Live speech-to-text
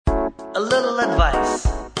A little advice.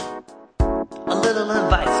 A little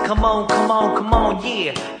advice. Come on, come on, come on,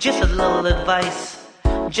 yeah. Just a little advice.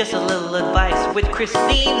 Just a little advice with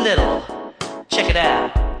Christine Little. Check it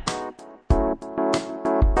out.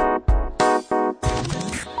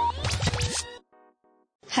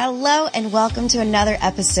 Hello and welcome to another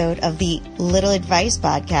episode of the Little Advice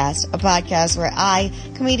Podcast, a podcast where I,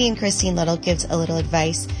 comedian Christine Little, gives a little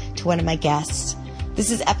advice to one of my guests. This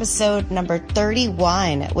is episode number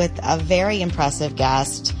 31 with a very impressive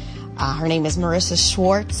guest. Her name is Morissa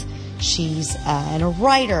Schwartz. She's a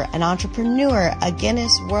writer, an entrepreneur, a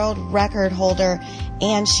Guinness World Record holder,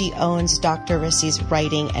 and she owns Dr. Rissy's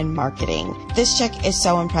writing and marketing. This chick is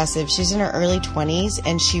so impressive. She's in her early 20s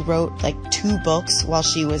and she wrote like 2 books while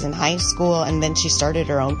she was in high school, and then she started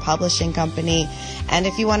her own publishing company. And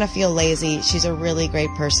if you want to feel lazy, she's a really great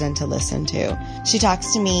person to listen to. She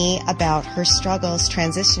talks to me about her struggles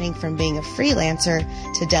transitioning from being a freelancer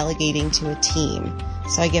to delegating to a team.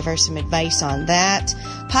 So I give her some advice on that.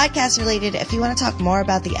 Podcast related, if you want to talk more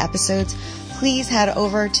about the episodes, please head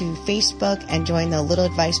over to Facebook and join the Little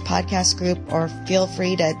Advice Podcast group, or feel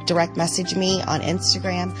free to direct message me on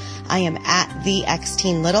Instagram. I am at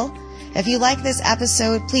 @TheXTeenLittle. If you like this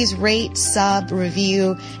episode, please rate, sub,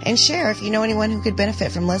 review, and share if you know anyone who could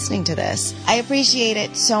benefit from listening to this. I appreciate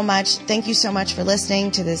it so much. Thank you so much for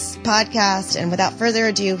listening to this podcast. And without further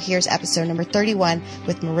ado, here's episode number 31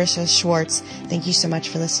 with Morissa Schwartz. Thank you so much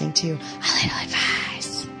for listening to A Little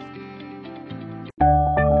Advice.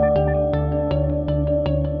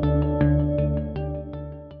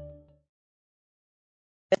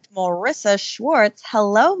 With Morissa Schwartz.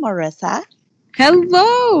 Hello, Morissa.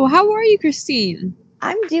 Hello. How are you, Christine?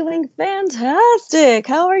 I'm doing fantastic.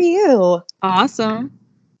 How are you? Awesome.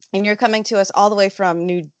 And you're coming to us all the way from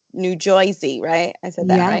New Jersey, right? I said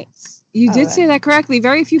that right? You did say that correctly.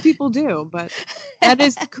 Very few people do, but that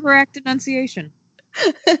is the correct enunciation.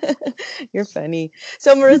 You're funny.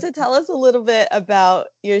 So, Morissa, tell us a little bit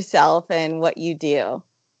about yourself and what you do.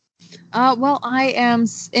 Well, I am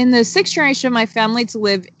in the 6th generation of my family to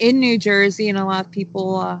live in New Jersey, and a lot of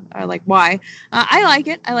people are like, why? I like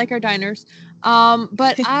it. I like our diners.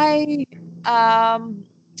 But I'm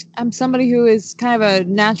somebody who is kind of a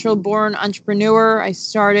natural born entrepreneur. I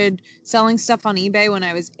started selling stuff on eBay when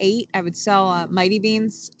I was 8. I would sell Mighty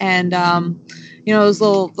Beans and those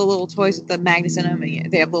little toys with the magnets in them.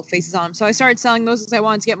 They have little faces on them. So I started selling those because I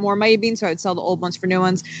wanted to get more Mighty Beans. So I would sell the old ones for new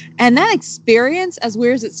ones. And that experience, as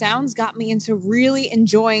weird as it sounds, got me into really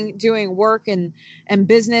enjoying doing work and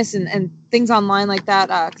business and things online like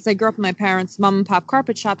that. Because I grew up in my parents' mom and pop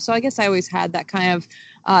carpet shop. So I guess I always had that kind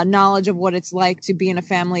of knowledge of what it's like to be in a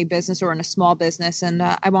family business or in a small business. And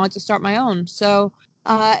I wanted to start my own. So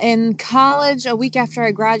in college, a week after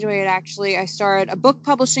I graduated, actually, I started a book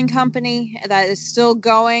publishing company that is still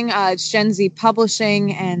going. It's Gen Z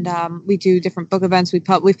Publishing, and we do different book events. We've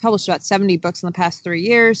published about 70 books in the past 3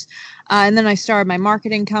 years. And then I started my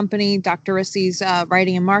marketing company, Dr. Rissy's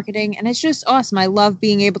writing and marketing, and it's just awesome. I love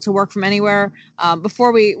being able to work from anywhere.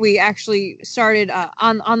 Before we actually started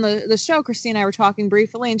on the show, Christine and I were talking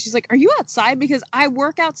briefly, and she's like, "Are you outside?" Because I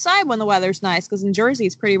work outside when the weather's nice, because in Jersey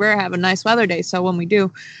it's pretty rare to have a nice weather day. So when we do,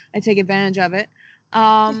 I take advantage of it. So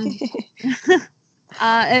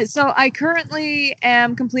I currently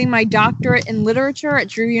am completing my doctorate in literature at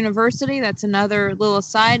Drew University. That's another little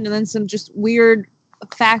aside. And then some just weird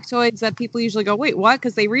factoids that people usually go, wait, what?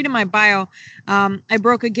 Because they read in my bio. I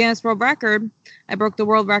broke a Guinness World Record. I broke the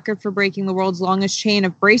world record for breaking the world's longest chain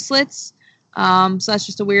of bracelets. So that's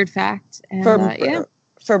just a weird fact. And,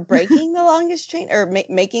 for breaking the longest chain, or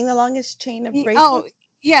making the longest chain of bracelets? Oh,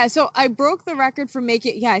 yeah, so I broke the record for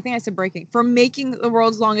making the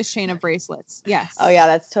world's longest chain of bracelets. Yes. Oh, yeah,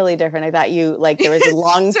 that's totally different. I thought you, there was a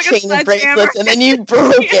long chain of bracelets and then you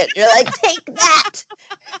broke it. You're like, take that.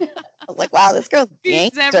 I was like, wow, this girl's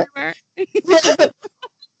gangster. Everywhere.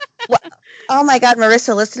 Well, oh, my God,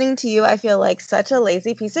 Morissa, listening to you, I feel like such a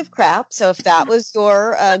lazy piece of crap. So if that was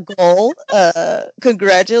your goal,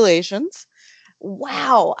 congratulations.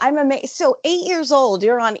 Wow, I'm amazed. So 8 years old,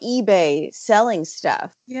 you're on eBay selling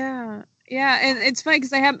stuff. Yeah, and it's funny because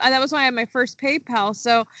that was when I had my first PayPal.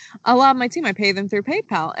 So a lot of my team, I pay them through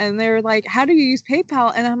PayPal, and they're like, "How do you use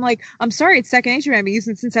PayPal?" And I'm like, "I'm sorry, it's second nature. I've been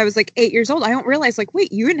using it since I was 8 years old. I don't realize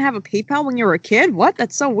wait, you didn't have a PayPal when you were a kid? What?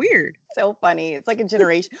 That's so weird." So funny. It's like a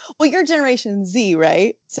generation. Well, you're Generation Z,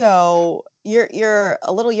 right? So you're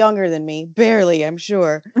a little younger than me, barely, I'm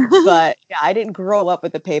sure. But yeah, I didn't grow up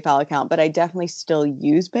with a PayPal account, but I definitely still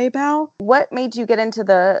use PayPal. What made you get into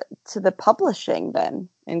the publishing then?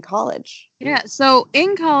 in college? Yeah, so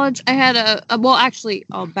in college, I had well, actually,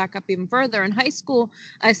 I'll back up even further. In high school,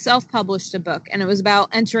 I self-published a book, and it was about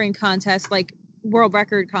entering contests like world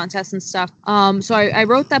record contests and stuff. So I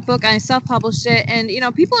wrote that book and I self-published it, and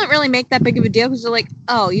people didn't really make that big of a deal because they're like,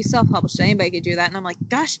 oh, you self-published it, anybody could do that. And I'm like,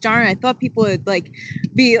 gosh darn it, I thought people would like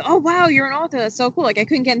be, oh wow, you're an author, that's so cool. Like I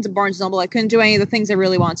couldn't get into Barnes & Noble, I couldn't do any of the things I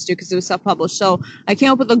really wanted to do because it was self-published. So I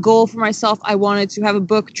came up with a goal for myself. I wanted to have a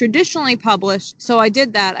book traditionally published, so I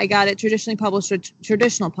did that. I got it traditionally published, which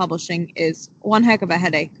traditional publishing is one heck of a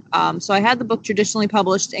headache. So I had the book traditionally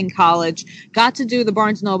published in college, got to do the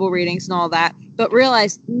Barnes & Noble readings and all that, but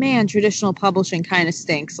realized, man, traditional publishing kind of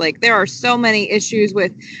stinks. Like there are so many issues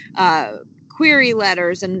with query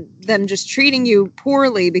letters and them just treating you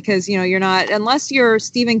poorly because, you're not, unless you're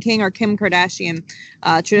Stephen King or Kim Kardashian,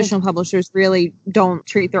 traditional publishers really don't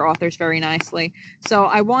treat their authors very nicely. So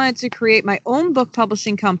I wanted to create my own book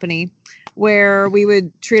publishing company where we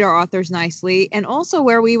would treat our authors nicely, and also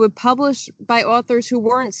where we would publish by authors who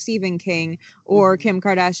weren't Stephen King or Kim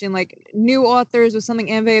Kardashian, like new authors with something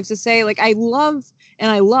innovative to say. Like I loved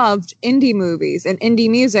indie movies and indie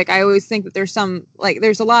music. I always think that there's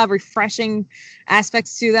a lot of refreshing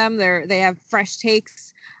aspects to them. They have fresh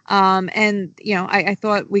takes. And I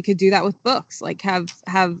thought we could do that with books, like have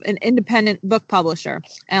an independent book publisher.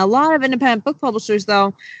 And a lot of independent book publishers,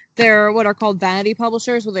 though, they're what are called vanity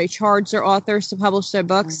publishers, where they charge their authors to publish their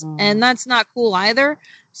books. Mm-hmm. And that's not cool either.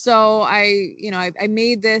 So I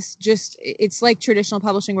made this it's like traditional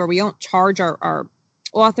publishing where we don't charge our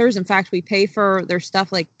authors. In fact, we pay for their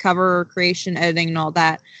stuff like cover creation, editing, and all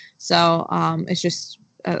that. So it's just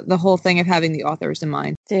the whole thing of having the authors in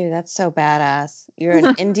mind. Dude, that's so badass. You're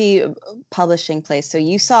an indie publishing place. So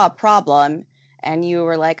you saw a problem and you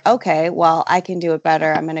were like, okay, well, I can do it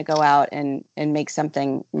better. I'm going to go out and make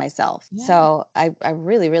something myself. Yeah. So I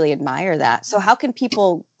really, really admire that. So how can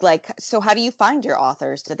people how do you find your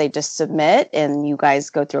authors? Do they just submit and you guys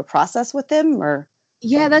go through a process with them, or?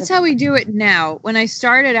 Yeah, that's how we do it now. When I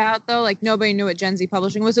started out, though, like nobody knew what Gen Z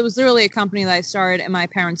Publishing was. It was literally a company that I started in my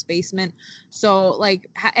parents' basement. So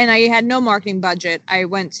and I had no marketing budget. I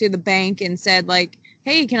went to the bank and said like,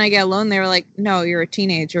 hey, can I get a loan? They were like, no, you're a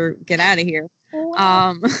teenager. Get out of here.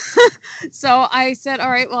 Wow. So I said, all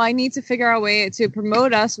right, well, I need to figure out a way to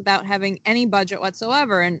promote us without having any budget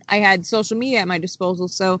whatsoever. And I had social media at my disposal.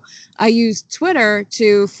 So I used Twitter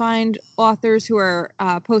to find authors who are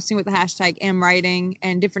posting with the hashtag #amwriting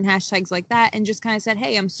and different hashtags like that. And just kind of said,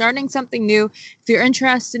 hey, I'm starting something new. If you're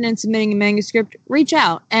interested in submitting a manuscript, reach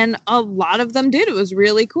out. And a lot of them did. It was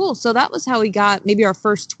really cool. So that was how we got maybe our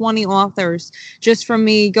first 20 authors, just from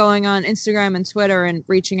me going on Instagram and Twitter and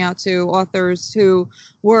reaching out to authors who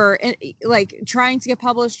were like trying to get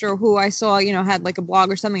published, or who I saw, had like a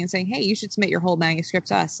blog or something and saying, hey, you should submit your whole manuscript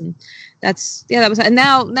to us. And that was, and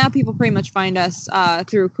now people pretty much find us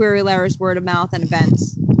through query letters, word of mouth, and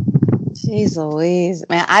events. Jeez Louise,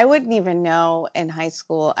 man, I wouldn't even know in high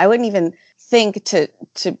school. I wouldn't even think to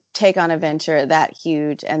take on a venture that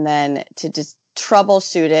huge and then to just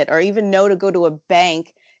troubleshoot it, or even know to go to a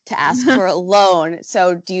bank to ask for a loan.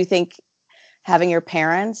 So do you think having your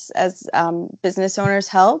parents as business owners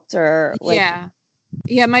helped, or Yeah.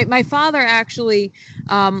 My father actually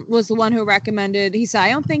was the one who recommended. He said, I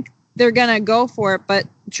don't think they're gonna go for it, but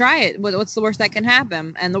try it. What's the worst that can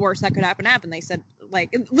happen? And the worst that could happen happened. They said,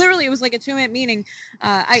 literally, it was like a 2-minute meeting.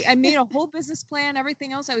 I made a whole business plan,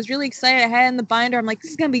 everything else. I was really excited. I had it in the binder. I'm like,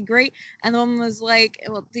 this is gonna be great. And the woman was like,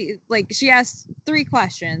 she asked 3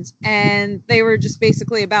 questions, and they were just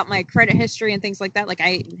basically about my credit history and things like that. Like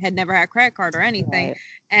I had never had a credit card or anything, right.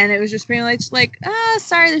 And it was just pretty much like,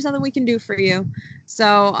 sorry, there's nothing we can do for you.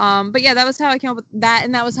 So, but yeah, that was how I came up with that,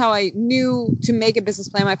 and that was how I knew to make a business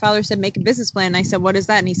plan. My father said, make a business plan, and I said, what is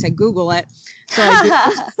that? And he said, Google it. So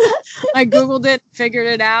I Googled it, figured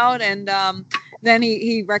it out, and then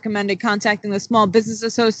he recommended contacting the Small Business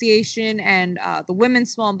Association and the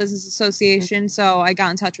Women's Small Business Association. So I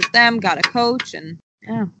got in touch with them, got a coach, and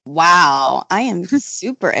yeah. Wow, I am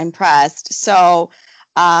super impressed. So,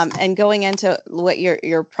 and going into what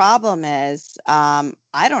your problem is,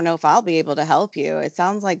 I don't know if I'll be able to help you. It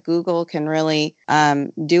sounds like Google can really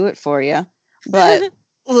do it for you, but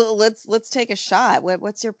let's take a shot.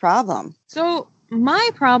 What's your problem? So my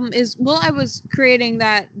problem is, I was creating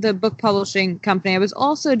the book publishing company. I was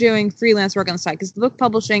also doing freelance work on the side, because the book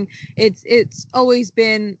publishing, it's always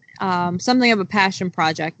been something of a passion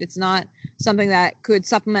project. It's not something that could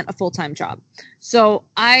supplement a full-time job. So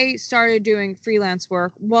I started doing freelance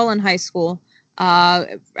work while in high school.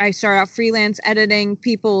 I started out freelance editing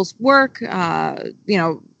people's work,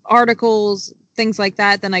 articles, things like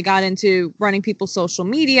that. Then I got into running people's social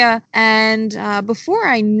media. And before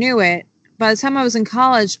I knew it, by the time I was in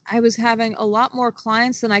college, I was having a lot more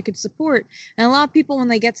clients than I could support. And a lot of people, when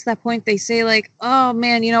they get to that point, they say like, oh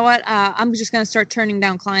man, you know what? I'm just going to start turning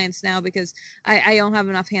down clients now because I don't have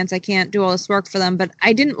enough hands. I can't do all this work for them. But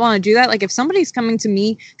I didn't want to do that. Like if somebody's coming to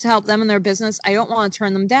me to help them in their business, I don't want to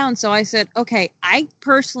turn them down. So I said, okay, I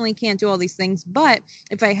personally can't do all these things, but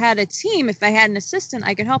if I had a team, if I had an assistant,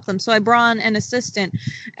 I could help them. So I brought on an assistant,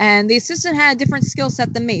 and the assistant had a different skill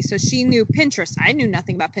set than me. So she knew Pinterest. I knew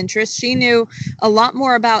nothing about Pinterest. She knew a lot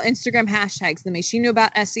more about Instagram hashtags than me. She knew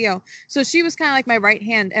about SEO. So she was kind of like my right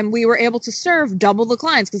hand, and we were able to serve double the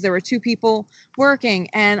clients because there were 2 people working.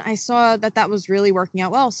 And I saw that that was really working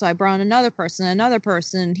out well. So I brought on another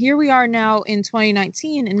person. Here we are now in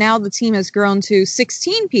 2019, and now the team has grown to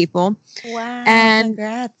 16 people. Wow. And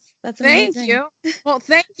congrats. That's amazing. Thank you. Well,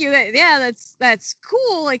 thank you. Yeah, that's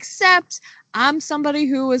cool, except I'm somebody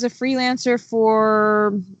who was a freelancer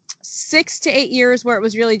for 6 to 8 years, where it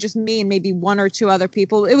was really just me and maybe 1 or 2 other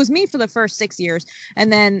people. It was me for the first 6 years.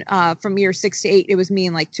 And then from year 6 to 8, it was me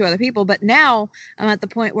and like 2 other people. But now I'm at the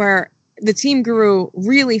point where the team grew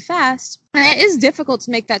really fast. And it is difficult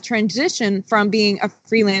to make that transition from being a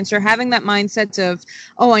freelancer, having that mindset of,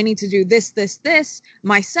 oh, I need to do this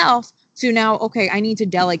myself, to now, okay, I need to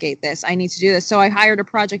delegate this. I need to do this. So I hired a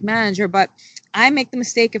project manager, but I make the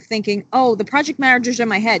mistake of thinking, oh, the project manager's in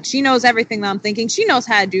my head. She knows everything that I'm thinking. She knows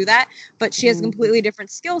how to do that, but she has a completely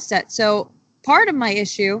different skill set. So part of my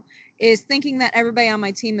issue is thinking that everybody on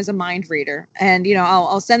my team is a mind reader. And, you know,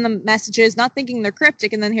 I'll send them messages, not thinking they're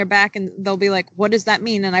cryptic, and then hear back and they'll be like, what does that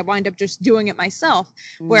mean? And I wind up just doing it myself,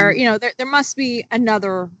 where, you know, there must be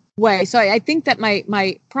another way. So I think that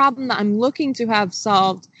my problem that I'm looking to have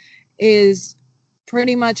solved is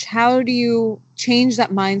pretty much, how do you change that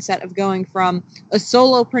mindset of going from a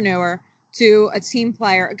solopreneur to a team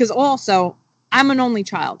player? Because also, I'm an only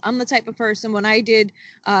child. I'm the type of person, when I did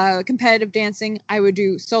competitive dancing, I would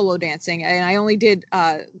do solo dancing. And I only did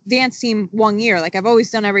dance team 1 year. Like, I've always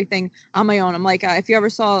done everything on my own. I'm like, if you ever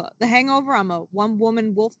saw The Hangover, I'm a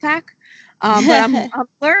one-woman wolf pack. But I'm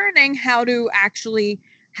learning how to actually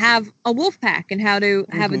have a wolf pack and how to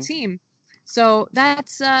have a team. So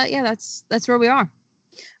that's where we are.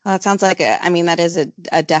 Well, it sounds like that is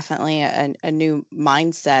a definitely a new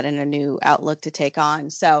mindset and a new outlook to take on.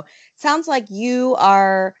 So it sounds like you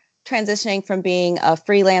are transitioning from being a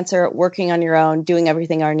freelancer, working on your own, doing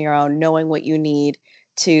everything on your own, knowing what you need,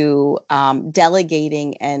 to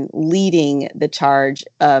delegating and leading the charge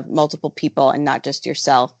of multiple people and not just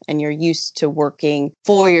yourself. And you're used to working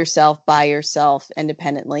for yourself, by yourself,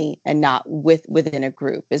 independently, and not within a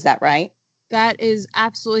group. Is that right? That is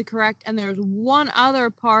absolutely correct. And there's one other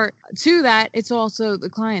part to that. It's also the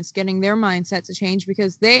clients getting their mindset to change,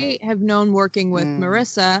 because they have known working with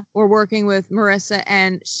Morissa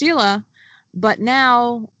and Sheila, but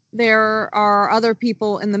now there are other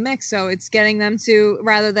people in the mix. So it's getting them to,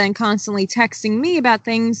 rather than constantly texting me about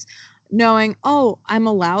things, knowing, oh, I'm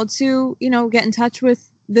allowed to, you know, get in touch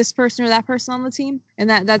with this person or that person on the team. And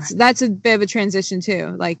that's a bit of a transition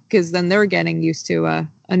too, like, because then they're getting used to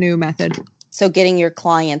a new method. So getting your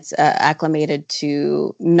clients acclimated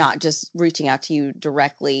to not just reaching out to you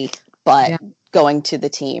directly, but going to the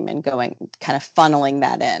team and kind of funneling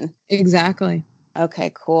that in. Exactly.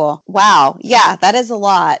 Okay, cool. Wow. Yeah, that is a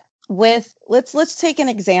lot. Let's take an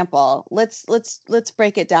example. Let's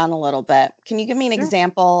break it down a little bit. Can you give me an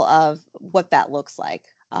example of what that looks like?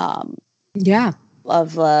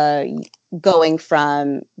 Of going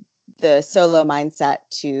from the solo mindset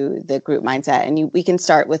to the group mindset. And we can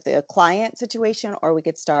start with the client situation, or we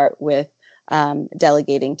could start with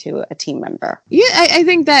delegating to a team member. Yeah, I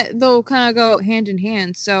think that they'll kind of go hand in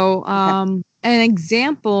hand. So an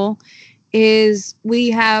example is, we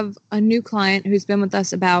have a new client who's been with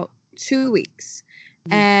us about 2 weeks.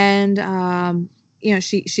 And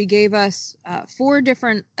she gave us 4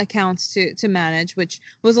 different accounts to manage, which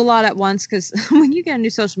was a lot at once, because when you get a new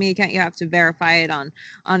social media account, you have to verify it on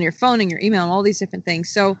your phone and your email and all these different things.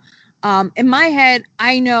 So in my head,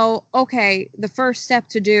 I know, okay, the first step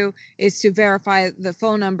to do is to verify the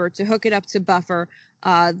phone number, to hook it up to Buffer,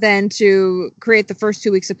 then to create the first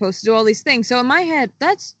 2 weeks of posts, to do all these things. So in my head,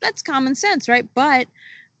 that's common sense, right? But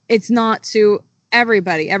it's not to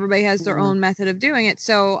everybody. Everybody has their own method of doing it.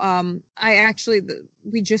 So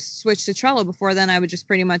we just switched to Trello. Before then, I would just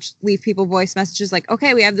pretty much leave people voice messages like,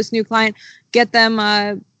 okay, we have this new client, get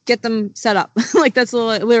them set up. Like, that's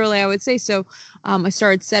literally I would say. So I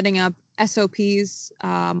started setting up SOPs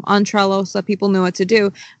on Trello so that people knew what to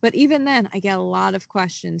do. But even then, I get a lot of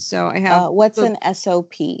questions. So I have what's an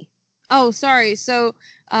SOP? Oh, sorry. So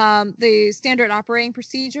the standard operating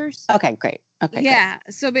procedures. Okay, great. Okay. Yeah.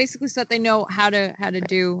 Great. So basically, so that they know how to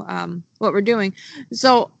do what we're doing.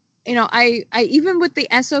 So I even with the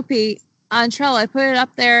SOP on Trello, I put it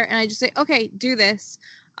up there and I just say, okay, do this.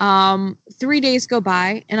 3 days go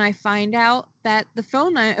by and I find out that the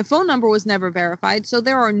phone number was never verified. So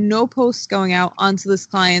there are no posts going out onto this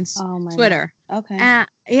client's Twitter. God. Okay.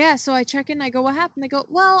 Yeah. So I check in, I go, what happened? They go,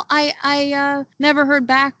 well, I never heard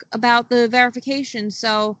back about the verification.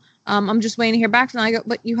 So, I'm just waiting to hear back from them. I go,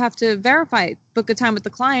 but you have to verify it. Book a time with the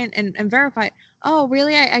client and verify it. Oh,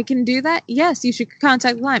 really? I can do that? Yes, you should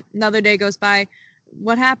contact the client. Another day goes by.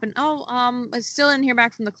 What happened? Oh, I still didn't hear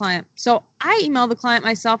back from the client. So I email the client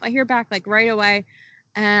myself. I hear back like right away.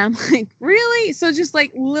 And I'm like, really? So just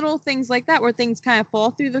like little things like that where things kind of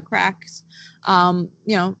fall through the cracks, for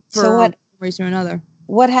one reason or another.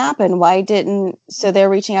 What happened? So they're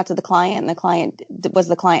reaching out to the client and was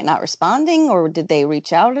the client not responding, or did they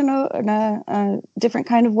reach out in a different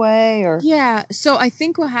kind of way? Or yeah. So I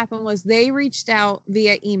think what happened was they reached out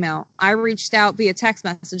via email. I reached out via text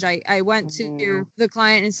message. I went to the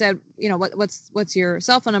client and said, what's your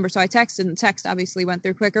cell phone number? So I texted, and the text obviously went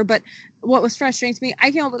through quicker. But what was frustrating to me,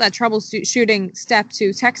 I came up with that troubleshooting step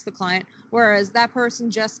to text the client, whereas that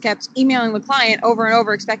person just kept emailing the client over and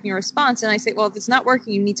over expecting a response. And I say, well, if it's not working,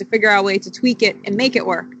 you need to figure out a way to tweak it and make it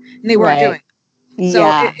work. And they weren't doing it. So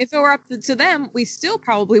if it were up to them, we still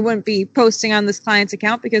probably wouldn't be posting on this client's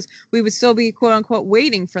account because we would still be quote unquote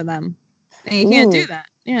waiting for them. And you can't do that.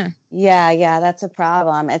 Yeah. Yeah. That's a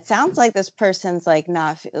problem. It sounds like this person's like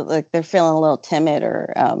they're feeling a little timid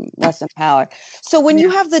or less empowered. So when you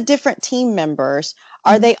have the different team members,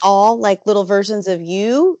 are they all like little versions of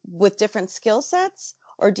you with different skill sets?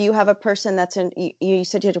 Or do you have a person that's you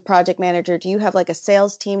said you had a project manager. Do you have like a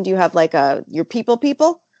sales team? Do you have like your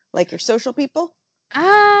people, like your social people?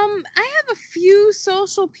 I have a few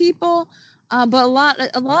social people, but a lot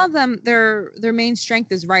of them, their main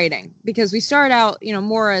strength is writing, because we started out,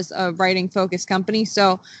 more as a writing focused company.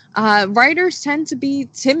 So, writers tend to be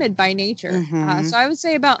timid by nature. Mm-hmm. So I would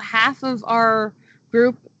say about half of our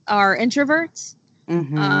group are introverts.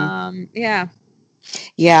 Mm-hmm. Yeah.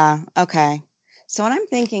 Yeah. Okay. So what I'm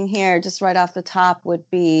thinking here, just right off the top, would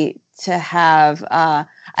be to have,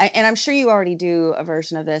 and I'm sure you already do a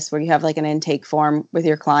version of this where you have like an intake form with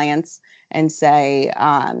your clients and say,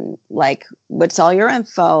 like, what's all your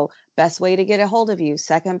info? Best way to get a hold of you.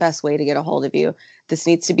 Second best way to get a hold of you. This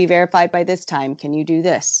needs to be verified by this time. Can you do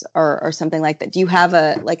this? Or something like that. Do you have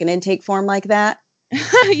an intake form like that?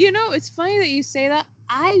 It's funny that you say that.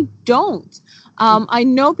 I don't. I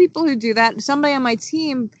know people who do that. Somebody on my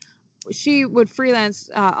team, she would freelance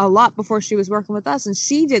a lot before she was working with us, and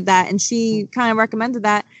she did that, and she kind of recommended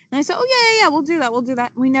that. And I said, oh yeah, we'll do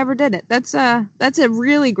that. We never did it. That's a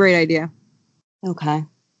really great idea. Okay.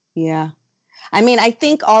 Yeah. I mean, I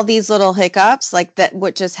think all these little hiccups like that,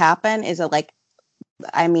 what just happened is not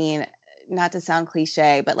to sound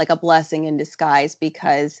cliche, but like a blessing in disguise,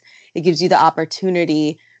 because it gives you the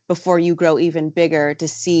opportunity before you grow even bigger to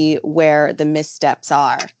see where the missteps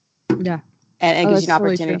are. Yeah. And it gives you an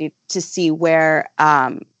opportunity to see where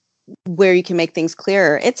you can make things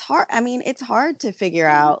clearer. It's hard. I mean, it's hard to figure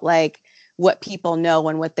out like what people know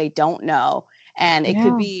and what they don't know. And it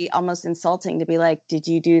could be almost insulting to be like, did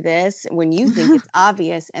you do this? When you think it's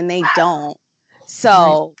obvious and they don't.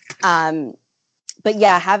 So, but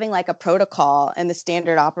yeah, having like a protocol and the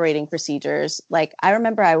standard operating procedures. Like I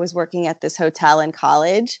remember I was working at this hotel in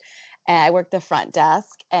college and I worked the front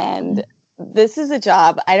desk, and this is a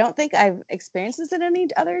job, I don't think I've experienced this at any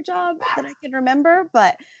other job that I can remember,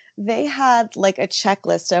 but they had like a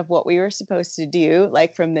checklist of what we were supposed to do,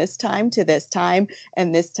 like from this time to this time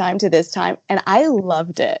and this time to this time. And I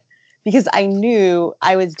loved it because I knew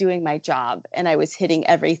I was doing my job and I was hitting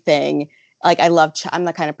everything. Like I'm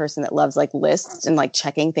the kind of person that loves like lists and like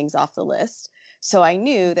checking things off the list. So I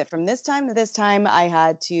knew that from this time to this time, I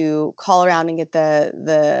had to call around and get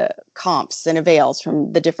the comps and avails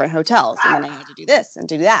from the different hotels. And then I had to do this and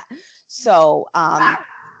do that. So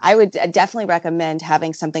I would definitely recommend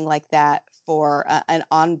having something like that for an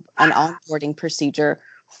onboarding procedure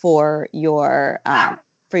for your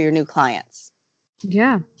new clients.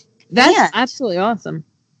 Yeah, that's absolutely awesome.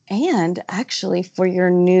 And actually for your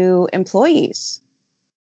new employees.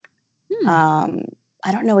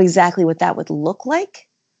 I don't know exactly what that would look like,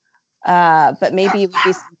 but maybe it would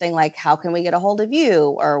be something like, how can we get a hold of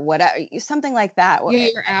you, or whatever, something like that. Yeah,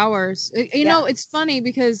 your hours. You know, it's funny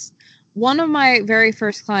because one of my very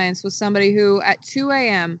first clients was somebody who at 2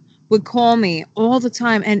 a.m. would call me all the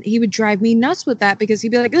time, and he would drive me nuts with that because he'd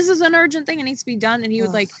be like, this is an urgent thing. It needs to be done. And he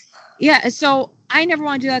would like, yeah. So I never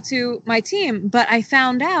want to do that to my team, but I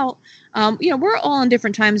found out, we're all in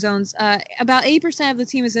different time zones. About 80% of the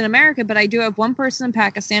team is in America, but I do have one person in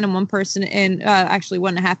Pakistan and one person in, actually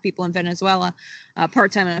 1.5 people in Venezuela,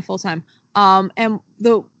 part-time and full-time. And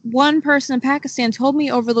the one person in Pakistan told me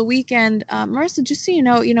over the weekend, Morissa, just so you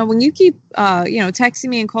know, when you keep, texting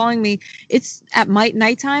me and calling me, it's at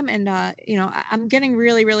nighttime and, I'm getting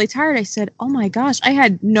really, really tired. I said, oh my gosh, I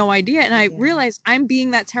had no idea. And I realized I'm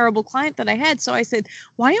being that terrible client that I had. So I said,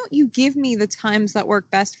 why don't you give me the times that work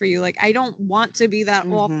best for you? Like, I don't want to be that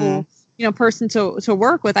awful, person to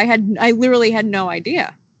work with. I literally had no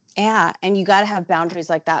idea. Yeah. And you got to have boundaries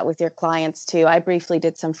like that with your clients too. I briefly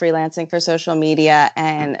did some freelancing for social media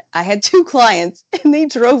and I had 2 clients and they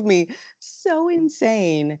drove me so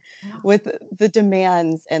insane with the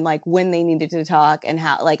demands and like when they needed to talk and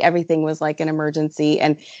how like everything was like an emergency.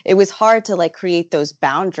 And it was hard to like create those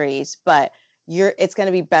boundaries, but it's going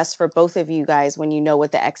to be best for both of you guys when you know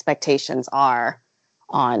what the expectations are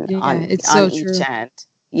on each end.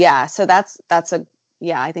 Yeah. So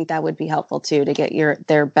I think that would be helpful too, to get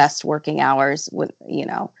their best working hours with,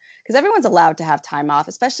 because everyone's allowed to have time off,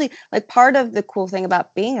 especially like part of the cool thing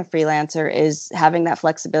about being a freelancer is having that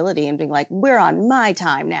flexibility and being like, we're on my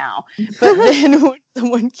time now. But then when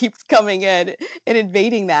someone keeps coming in and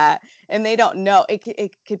invading that and they don't know,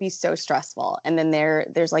 it could be so stressful. And then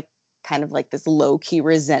there's like kind of like this low key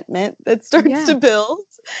resentment that starts to build.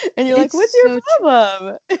 And you're like, what's your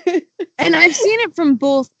problem? And I've seen it from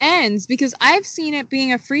both ends because I've seen it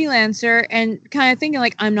being a freelancer and kind of thinking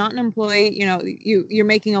like, I'm not an employee, you're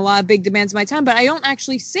making a lot of big demands of my time, but I don't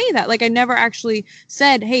actually say that. Like I never actually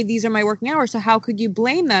said, hey, these are my working hours. So how could you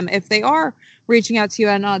blame them if they are reaching out to you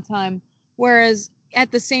at an odd time? Whereas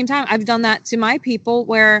at the same time, I've done that to my people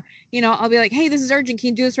where, I'll be like, hey, this is urgent.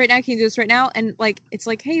 Can you do this right now? Can you do this right now? And like, it's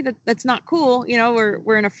like, hey, that's not cool.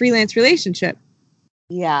 We're in a freelance relationship.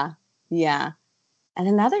 Yeah. Yeah. And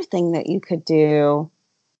another thing that you could do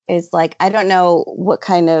is like, I don't know what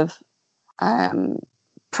kind of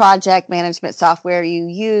project management software you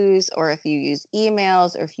use, or if you use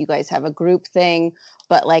emails, or if you guys have a group thing,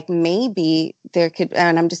 but like maybe there could,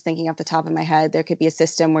 and I'm just thinking off the top of my head, there could be a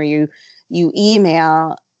system where you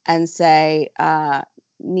email and say,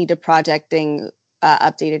 need a project thing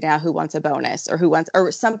updated now, who wants a bonus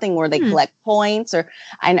or something where they collect points and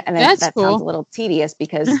that cool. Sounds a little tedious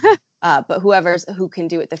because but who can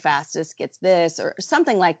do it the fastest gets this or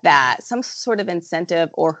something like that, some sort of incentive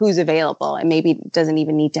or who's available, and maybe doesn't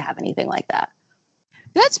even need to have anything like that.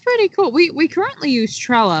 That's pretty cool. We currently use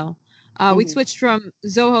Trello. We switched from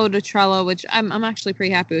Zoho to Trello, which I'm actually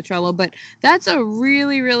pretty happy with Trello, but that's a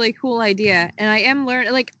really, really cool idea. And I am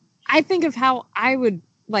learning, like, I think of how I would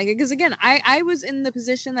like it. Because again, I was in the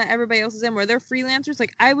position that everybody else is in where they're freelancers.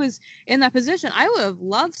 Like I was in that position. I would have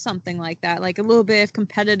loved something like that, like a little bit of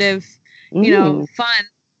competitive,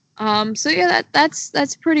 fun. So yeah,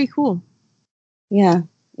 that's pretty cool. Yeah.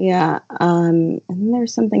 Yeah. And then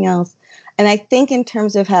there's something else. And I think in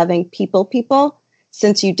terms of having people,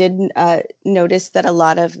 since you did notice that a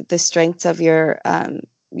lot of the strengths of your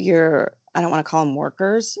I don't want to call them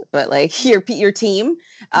workers, but like your team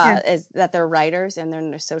is that they're writers and they're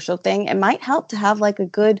in a social thing. It might help to have like a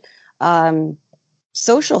good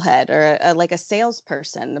social head or like a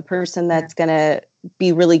salesperson, the person that's going to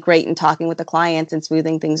be really great in talking with the clients and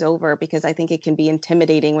smoothing things over, because I think it can be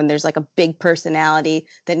intimidating when there's like a big personality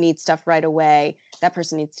that needs stuff right away. That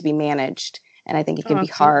person needs to be managed. And I think it can be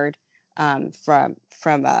hard from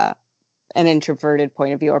an introverted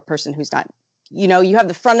point of view, or a person who's not, you have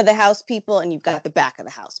the front of the house people and you've got the back of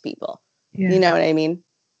the house people. Yeah. You know what I mean?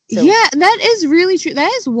 So, yeah, that is really true. That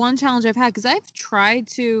is one challenge I've had, because I've tried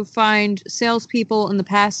to find salespeople in the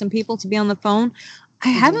past and people to be on the phone. I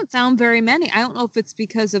haven't found very many. I don't know if it's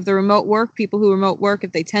because of the remote work, people who remote work,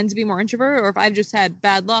 if they tend to be more introverted, or if I've just had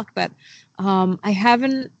bad luck. But I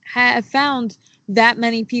haven't found that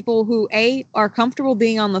many people who A, are comfortable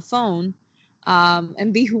being on the phone,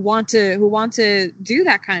 and B, who want to do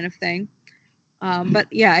that kind of thing.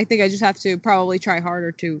 But yeah, I think I just have to probably try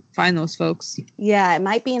harder to find those folks. Yeah, it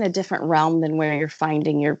might be in a different realm than where you're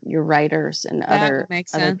finding your writers and other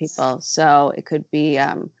people. So it could be,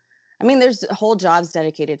 there's whole jobs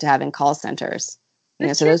dedicated to having call centers.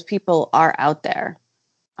 So those people are out there,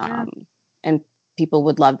 and people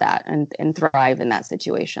would love that and thrive in that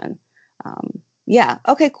situation. Yeah.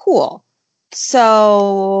 Okay, cool.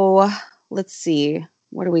 So let's see,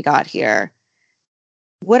 what do we got here?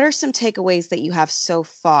 What are some takeaways that you have so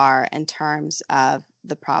far in terms of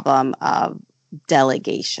the problem of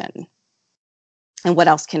delegation? And what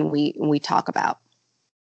else can we talk about?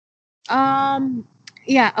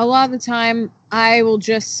 Yeah, a lot of the time I will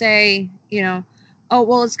just say, oh,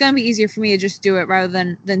 well, it's going to be easier for me to just do it rather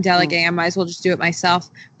than delegating. I might as well just do it myself.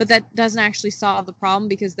 But that doesn't actually solve the problem,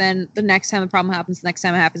 because then the next time the problem happens, the next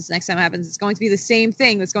time it happens, the next time it happens, it's going to be the same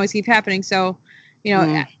thing that's going to keep happening. So,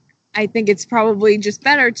 I think it's probably just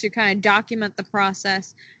better to kind of document the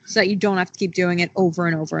process so that you don't have to keep doing it over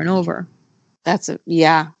and over and over.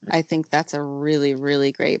 I think that's a really,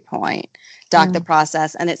 really great point. The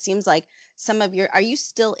process. And it seems like are you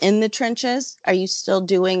still in the trenches? Are you still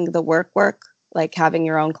doing the work, like having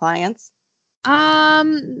your own clients?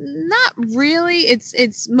 Not really.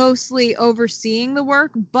 It's mostly overseeing the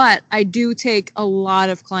work, but I do take a lot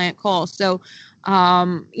of client calls. So,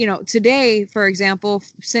 today, for example,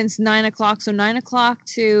 since 9 o'clock, so 9 o'clock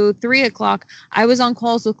to 3 o'clock, I was on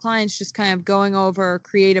calls with clients, just kind of going over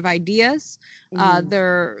creative ideas,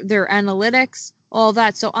 their analytics, all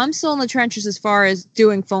that. So I'm still in the trenches as far as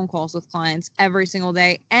doing phone calls with clients every single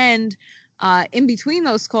day. And in between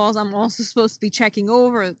those calls, I'm also supposed to be checking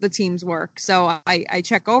over the team's work. So I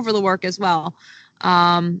check over the work as well.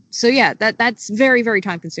 That's very, very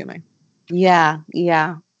time consuming. Yeah.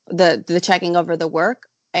 The checking over the work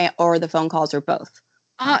or the phone calls, or both?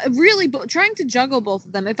 Really, trying to juggle both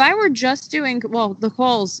of them. If I were just doing, the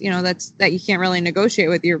calls, that you can't really negotiate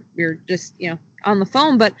with. You're just, on the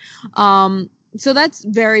phone. But so that's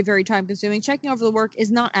very, very time consuming. Checking over the work is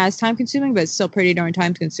not as time consuming, but it's still pretty darn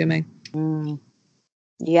time consuming.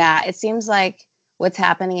 Yeah, it seems like what's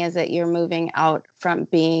happening is that you're moving out from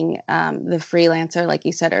being the freelancer, like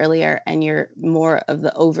you said earlier, and you're more of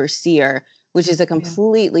the overseer, which is a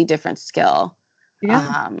completely different skill.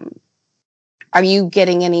 Yeah. Are you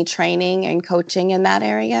getting any training and coaching in that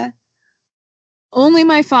area? Only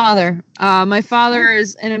my father. My father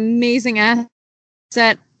is an amazing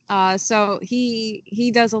asset. So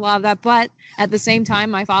he does a lot of that, but at the same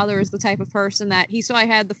time, my father is the type of person that he saw I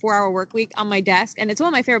had the 4-Hour Work Week on my desk, and it's one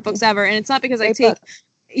of my favorite books ever. And it's not because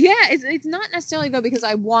it's not necessarily though because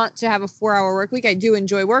I want to have a 4-hour work week. I do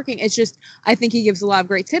enjoy working. It's just, I think he gives a lot of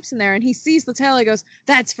great tips in there, and he sees the title. He goes,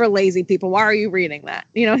 "That's for lazy people. Why are you reading that?"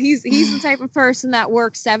 He's the type of person that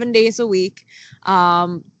works 7 days a week.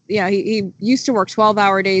 He used to work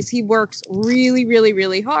 12-hour days. He works really, really,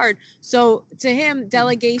 really hard. So to him,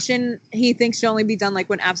 delegation, he thinks should only be done like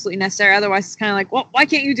when absolutely necessary. Otherwise, it's kind of like, well, why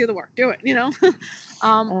can't you do the work? Do it,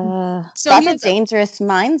 So that's a dangerous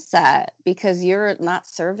mindset, because you're not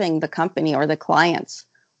serving the company or the clients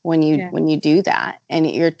when you do that.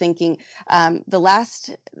 And you're thinking, the last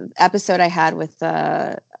episode I had with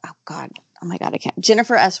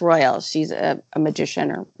Jennifer S. Royal. She's a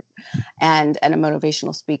magician and a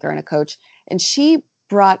motivational speaker and a coach. And she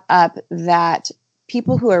brought up that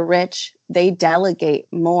people who are rich, they delegate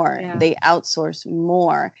more, they outsource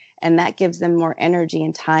more, and that gives them more energy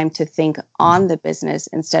and time to think on the business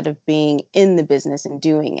instead of being in the business and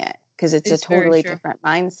doing it, because it's a totally different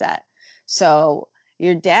mindset. So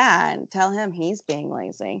your dad, tell him he's being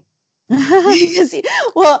lazy.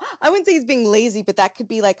 I wouldn't say he's being lazy, but that could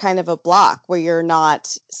be like kind of a block where you're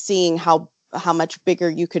not seeing how much bigger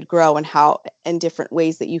you could grow and how in different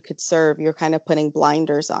ways that you could serve. You're kind of putting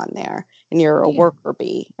blinders on there, and you're a worker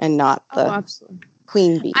bee and not the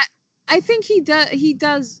queen bee. I think he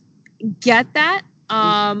does get that.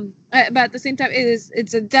 But at the same time,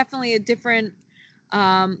 it's definitely a different.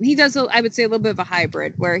 He does, I would say, a little bit of a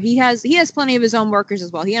hybrid where he has plenty of his own workers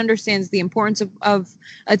as well. He understands the importance of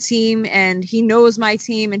a team, and he knows my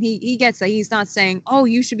team, and he gets that. He's not saying, "Oh,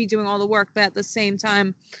 you should be doing all the work," but at the same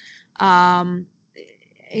time,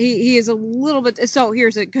 he is a little bit. So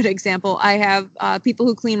here's a good example. I have people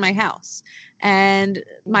who clean my house, and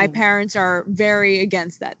my parents are very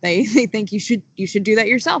against that. They think you should do that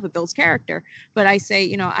yourself. It builds character. But I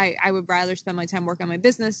say, I would rather spend my time working on my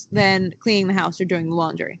business than cleaning the house or doing the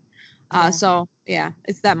laundry. So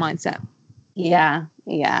it's that mindset. Yeah.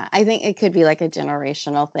 I think it could be like a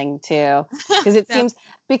generational thing too, because it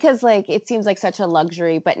seems like such a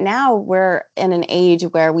luxury, but now we're in an age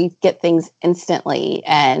where we get things instantly,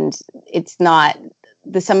 and it's not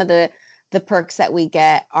some of the perks that we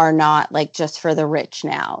get are not like just for the rich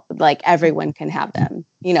now. Like everyone can have them,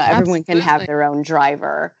 everyone can have their own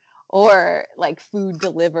driver or like food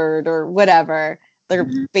delivered or whatever. They're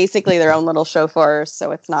basically their own little chauffeurs.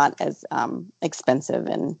 So it's not as expensive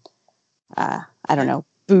and I don't know,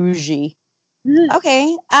 bougie.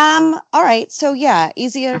 Okay. All right. So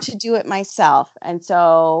easier to do it myself. And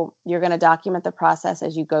so you're going to document the process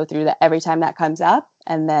as you go through that every time that comes up,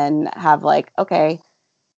 and then have like, okay,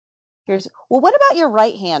 what about your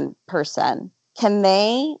right-hand person? Can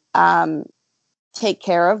they take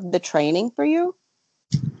care of the training for you?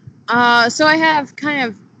 So I have kind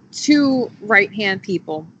of two right-hand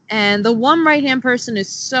people, And the one right-hand person is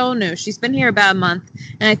so new. She's been here about a month,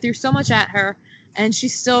 and I threw so much at her, and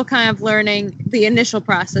she's still kind of learning the initial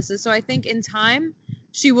processes. So I think in time,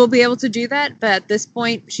 she will be able to do that, but at this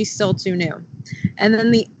point, she's still too new. And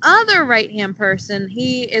then the other right-hand person,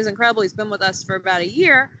 he is incredible. He's been with us for about a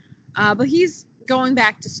year, but he's going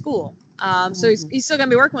back to school. So he's still going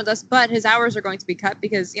to be working with us, but his hours are going to be cut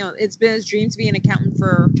because, it's been his dream to be an accountant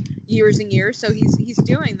for years and years. So he's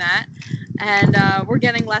doing that, and we're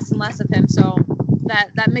getting less and less of him. So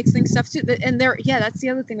that makes things tough too. And that's the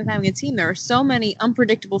other thing with having a team. There are so many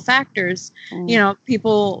unpredictable factors,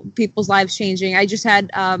 people's lives changing. I just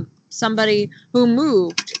had somebody who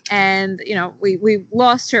moved, and we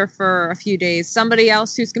lost her for a few days. Somebody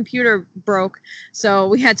else whose computer broke, so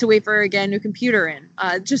we had to wait for her to get a new computer in.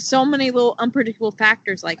 Just so many little unpredictable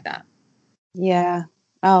factors like that. Yeah.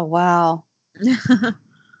 Oh, wow.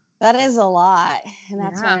 That is a lot. And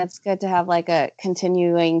that's why it's good to have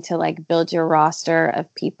continuing to build your roster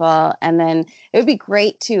of people. And then it would be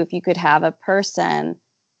great too if you could have a person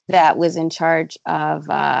that was in charge of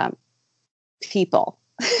people.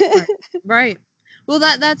 Right. Well,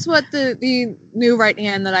 that's what the new right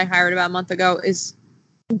hand that I hired about a month ago is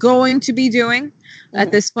going to be doing.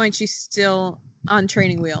 At this point, she's still on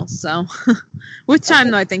training wheels. So with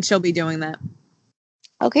time, though, I think she'll be doing that.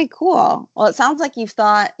 Okay, cool. Well, it sounds like you've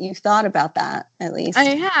thought about that at least. I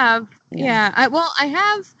have. Yeah.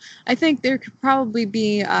 I think there could probably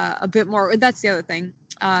be a bit more. That's the other thing.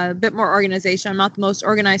 A bit more organization. I'm not the most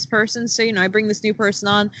organized person, so I bring this new person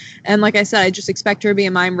on, and like I said, I just expect her to be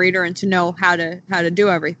a mind reader and to know how to do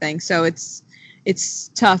everything. So it's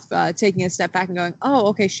tough taking a step back and going, oh,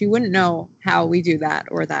 okay, she wouldn't know how we do that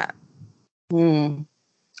or that.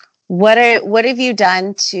 What have you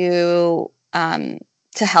done to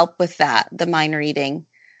help with that, the mind reading,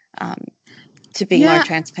 to be more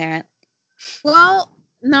transparent? Well,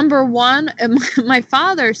 number one, my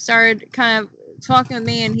father started kind of talking with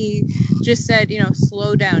me, and he just said,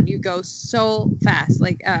 slow down. You go so fast.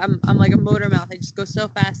 I'm like a motor mouth. I just go so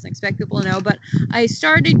fast and expect people to know. But I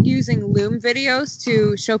started using Loom videos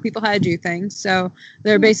to show people how to do things. So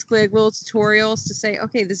they're basically little tutorials to say,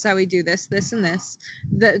 okay, this is how we do this, this, and this.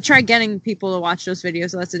 Try getting people to watch those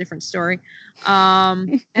videos. So that's a different story.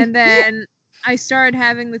 And then I started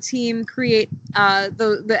having the team create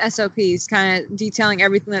the SOPs, kind of detailing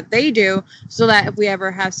everything that they do, so that if we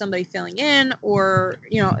ever have somebody filling in or,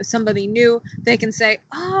 somebody new, they can say,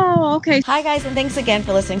 oh, okay. Hi, guys, and thanks again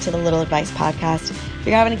for listening to the Little Advice Podcast. If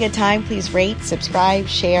you're having a good time, please rate, subscribe,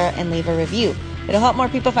 share, and leave a review. It'll help more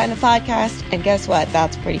people find the podcast, and guess what?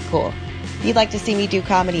 That's pretty cool. If you'd like to see me do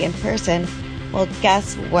comedy in person, well,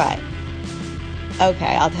 guess what?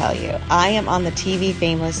 Okay, I'll tell you. I am on the TV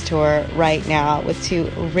Fameless tour right now with two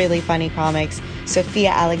really funny comics,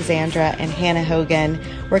 Sophia Alexandra and Hannah Hogan.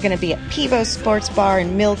 We're going to be at Pivo's Sports Bar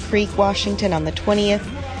in Mill Creek, Washington on the 20th.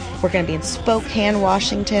 We're going to be in Spokane,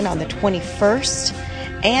 Washington on the 21st.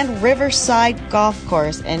 And Riverside Golf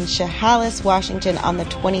Course in Chehalis, Washington on the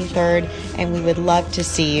 23rd. And we would love to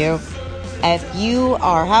see you. If you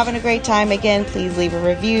are having a great time, again, please leave a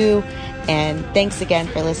review. And thanks again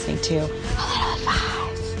for listening to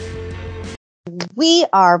We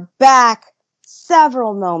are back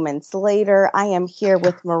several moments later. I am here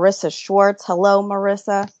with Morissa Schwartz. Hello,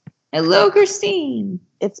 Morissa. Hello, Christine.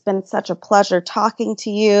 It's been such a pleasure talking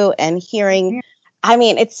to you and hearing. I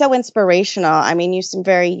mean, it's so inspirational. I mean, you seem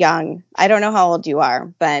very young. I don't know how old you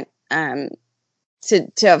are, but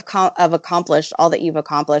to have accomplished all that you've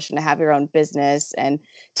accomplished and to have your own business and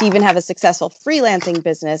to even have a successful freelancing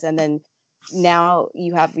business, and then now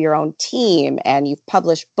you have your own team and you've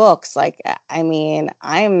published books. I mean,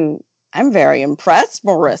 I'm very impressed,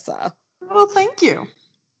 Morissa. Well, thank you.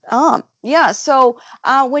 Yeah. So,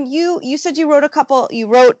 when you said you wrote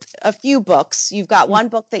a few books. You've got one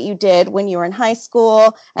book that you did when you were in high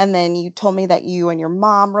school. And then you told me that you and your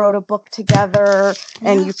mom wrote a book together,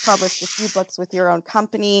 and you've published a few books with your own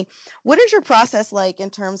company. What is your process like in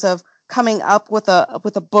terms of coming up with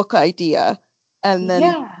a book idea and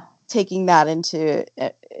then taking that into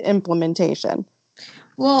implementation?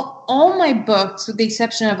 Well, all my books, with the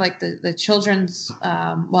exception of the children's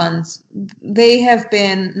ones, they have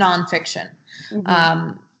been nonfiction.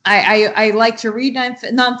 Mm-hmm. I like to read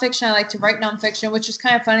nonfiction. I like to write nonfiction, which is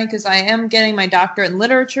kind of funny because I am getting my doctorate in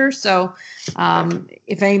literature. So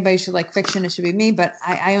if anybody should like fiction, it should be me. But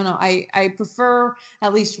I don't know. I prefer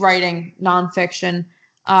at least writing nonfiction.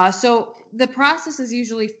 So the process is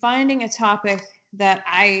usually finding a topic that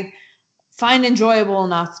I find enjoyable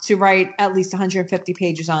enough to write at least 150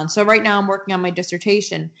 pages on. So right now I'm working on my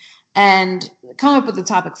dissertation, And come up with the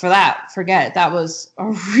topic for that, forget it. That was a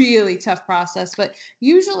really tough process. But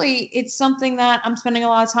usually it's something that I'm spending a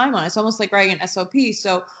lot of time on. It's almost like writing an SOP.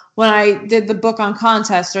 So when I did the book on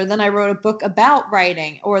contests, or then I wrote a book about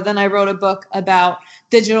writing, or then I wrote a book about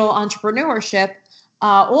digital entrepreneurship,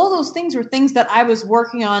 all those things were things that I was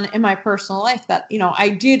working on in my personal life that, I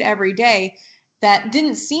did every day that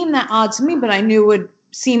didn't seem that odd to me, but I knew would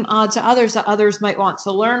seem odd to others that others might want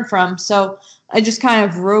to learn from. So I just kind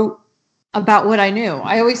of wrote about what I knew.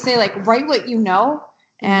 I always say, like, write what you know,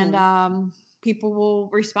 and people will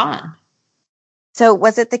respond. So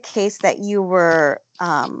was it the case that you were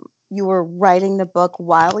writing the book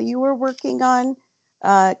while you were working on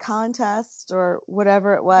contests or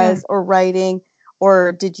whatever it was, or writing,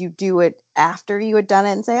 or did you do it after you had done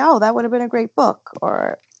it and say, oh, that would have been a great book?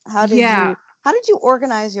 Or how did you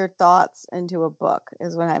organize your thoughts into a book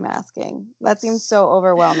is what I'm asking. That seems so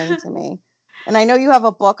overwhelming to me. And I know you have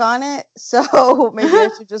a book on it, so maybe I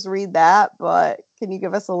should just read that, but can you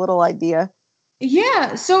give us a little idea?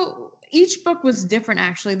 Yeah, so each book was different,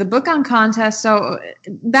 actually. The book on contests, so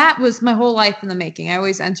that was my whole life in the making. I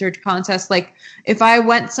always entered contests. Like, if I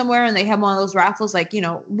went somewhere and they had one of those raffles, like,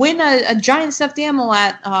 win a giant stuffed animal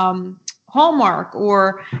at Hallmark,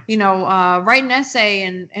 or, write an essay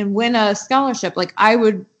and win a scholarship. Like, I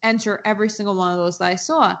would enter every single one of those that I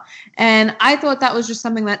saw. And I thought that was just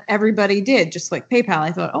something that everybody did, just like PayPal.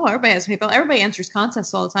 I thought, oh, everybody has PayPal. Everybody enters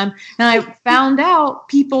contests all the time. And I found out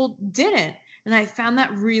people didn't. And I found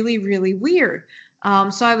that really, really weird.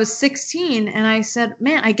 So I was 16 and I said,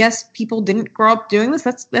 man, I guess people didn't grow up doing this.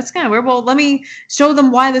 That's kind of weird. Well, let me show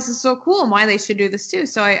them why this is so cool and why they should do this too.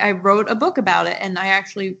 So I wrote a book about it, and I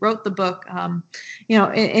actually wrote the book,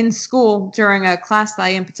 in school during a class that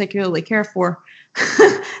I didn't particularly care for.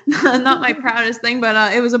 Not my proudest thing,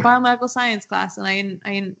 but it was a biomedical science class, and I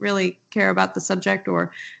didn't really care about the subject,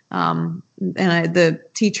 or the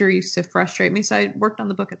teacher used to frustrate me, so I worked on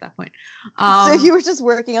the book at that point. So you were just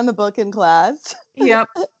working on the book in class? Yep.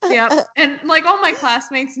 And like all my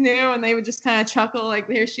classmates knew, and they would just kind of chuckle, like,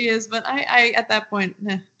 there she is. But I at that point,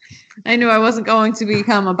 I knew I wasn't going to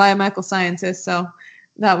become a biomedical scientist, so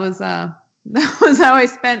that was how I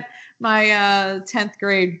spent my 10th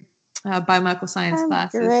grade biomedical science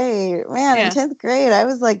classes. Great, man! In 10th grade, I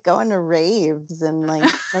was like going to raves and like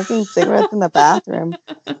smoking cigarettes in the bathroom.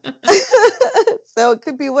 So it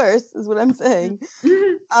could be worse, is what I'm saying.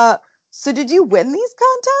 So did you win these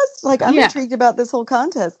contests? Like, I'm intrigued about this whole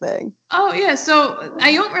contest thing. Oh yeah, so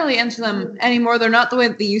I don't really enter them anymore. They're not the way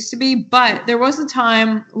that they used to be. But there was a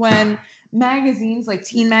time when magazines, like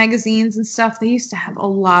teen magazines and stuff, they used to have a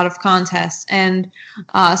lot of contests, and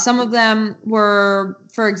some of them were,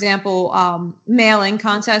 for example, mailing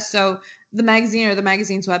contests. So the magazine or the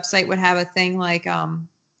magazine's website would have a thing like,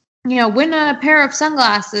 win a pair of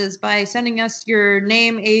sunglasses by sending us your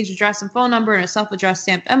name, age, address, and phone number in a self-addressed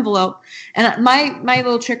stamped envelope. And my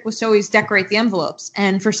little trick was to always decorate the envelopes.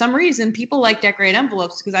 And for some reason, people like decorate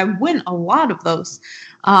envelopes because I win a lot of those.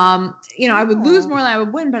 I would lose more than I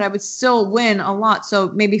would win, but I would still win a lot. So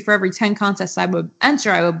maybe for every 10 contests I would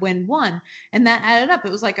enter, I would win one. And that added up.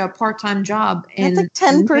 It was like a part-time job. That's like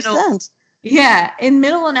 10%. In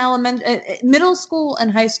middle school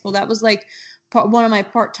and high school. That was like one of my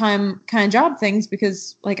part-time kind of job things,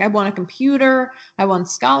 because like I won a computer, I won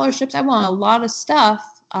scholarships, I won a lot of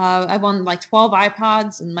stuff. I won like 12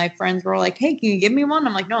 iPods, and my friends were like, hey, can you give me one?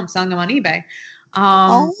 I'm like, no, I'm selling them on eBay.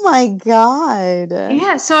 Oh my God.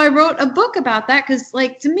 Yeah. So I wrote a book about that, because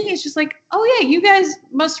like, to me, it's just like, oh yeah, you guys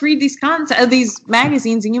must read these these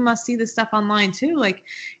magazines, and you must see this stuff online too. Like,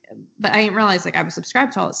 but I didn't realize like I was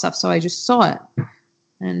subscribed to all that stuff. So I just saw it,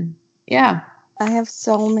 and yeah. I have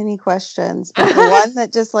so many questions, but the one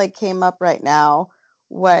that just like came up right now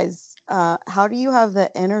was, how do you have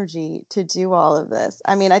the energy to do all of this?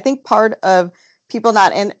 I mean, I think part of people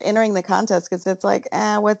not entering the contest, because it's like,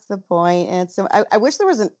 what's the point? And so I wish there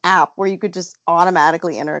was an app where you could just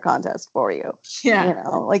automatically enter a contest for you. Yeah.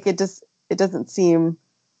 Like it doesn't seem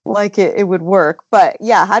like it would work. But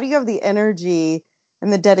yeah, how do you have the energy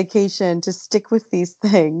and the dedication to stick with these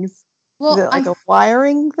things? Well, is it like a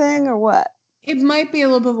wiring thing or what? It might be a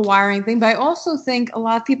little bit of a wiring thing, but I also think a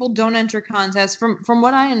lot of people don't enter contests. From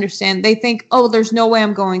what I understand, they think, oh, there's no way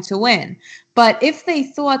I'm going to win. But if they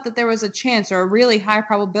thought that there was a chance or a really high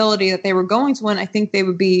probability that they were going to win, I think they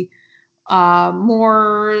would be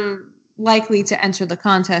more likely to enter the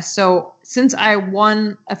contest. So since I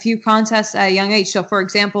won a few contests at a young age, so for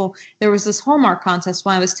example, there was this Hallmark contest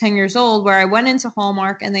when I was 10 years old where I went into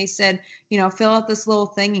Hallmark and they said, fill out this little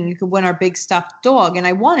thing and you could win our big stuffed dog. And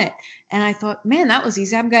I won it. And I thought, man, that was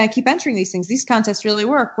easy. I'm going to keep entering these things. These contests really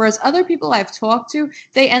work. Whereas other people I've talked to,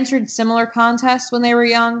 they entered similar contests when they were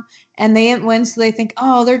young and they didn't win. So they think,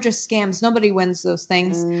 oh, they're just scams. Nobody wins those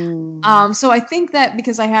things. So I think that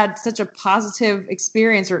because I had such a positive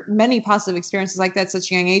experience or many positive experiences like that at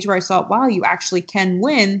such a young age where I saw, wow, you actually can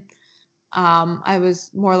win. I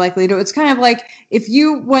was more likely to. It's kind of like if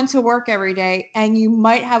you went to work every day and you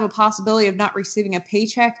might have a possibility of not receiving a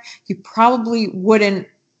paycheck, you probably wouldn't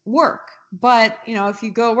work. But, if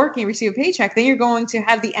you go work and you receive a paycheck, then you're going to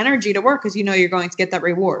have the energy to work because you're going to get that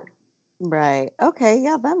reward. Right. Okay.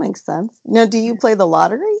 Yeah, that makes sense. Now, do you play the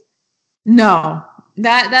lottery? No,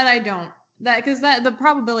 that I don't. Because the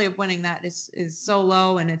probability of winning that is so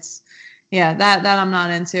low, and it's that I'm not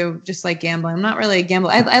into. Just like gambling, I'm not really a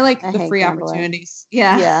gambler. I like the free gambling opportunities.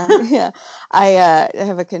 Yeah. I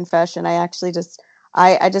have a confession. I actually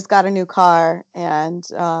I just got a new car, and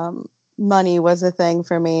money was a thing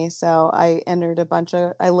for me. So I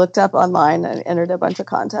looked up online and entered a bunch of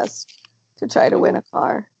contests to try to win a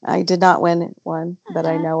car. I did not win one that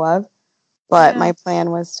I know of, but my plan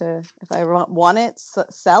was to, if I want it,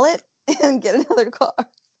 sell it and get another car.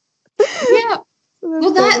 Yeah.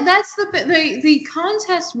 Well, that's the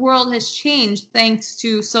contest world has changed thanks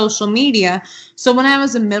to social media. So when I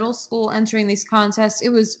was in middle school entering these contests, it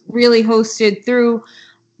was really hosted through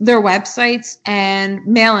their websites and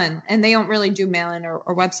mail-in, and they don't really do mail-in or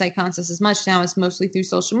website contests as much now. It's mostly through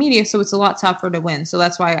social media, so it's a lot tougher to win. So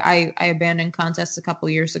that's why I abandoned contests a couple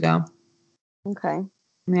years ago. Okay.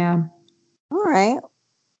 Yeah. All right.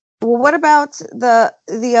 Well, what about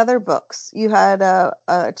the other books? You had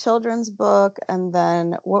a children's book, and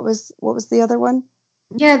then what was the other one?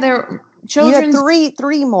 Yeah, there children's. You had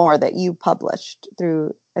three more that you published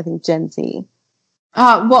through, I think, Gen Z.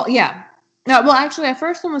 Well, yeah. No, well, actually, the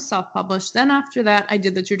first one was self-published. Then after that, I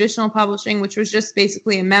did the traditional publishing, which was just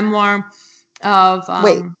basically a memoir of...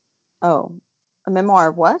 a memoir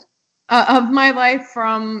of what? Of my life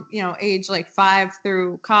from, age like 5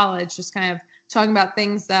 through college, just kind of talking about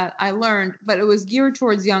things that I learned, but it was geared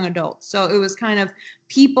towards young adults. So it was kind of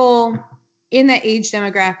people in that age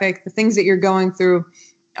demographic, the things that you're going through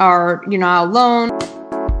are, you're not alone.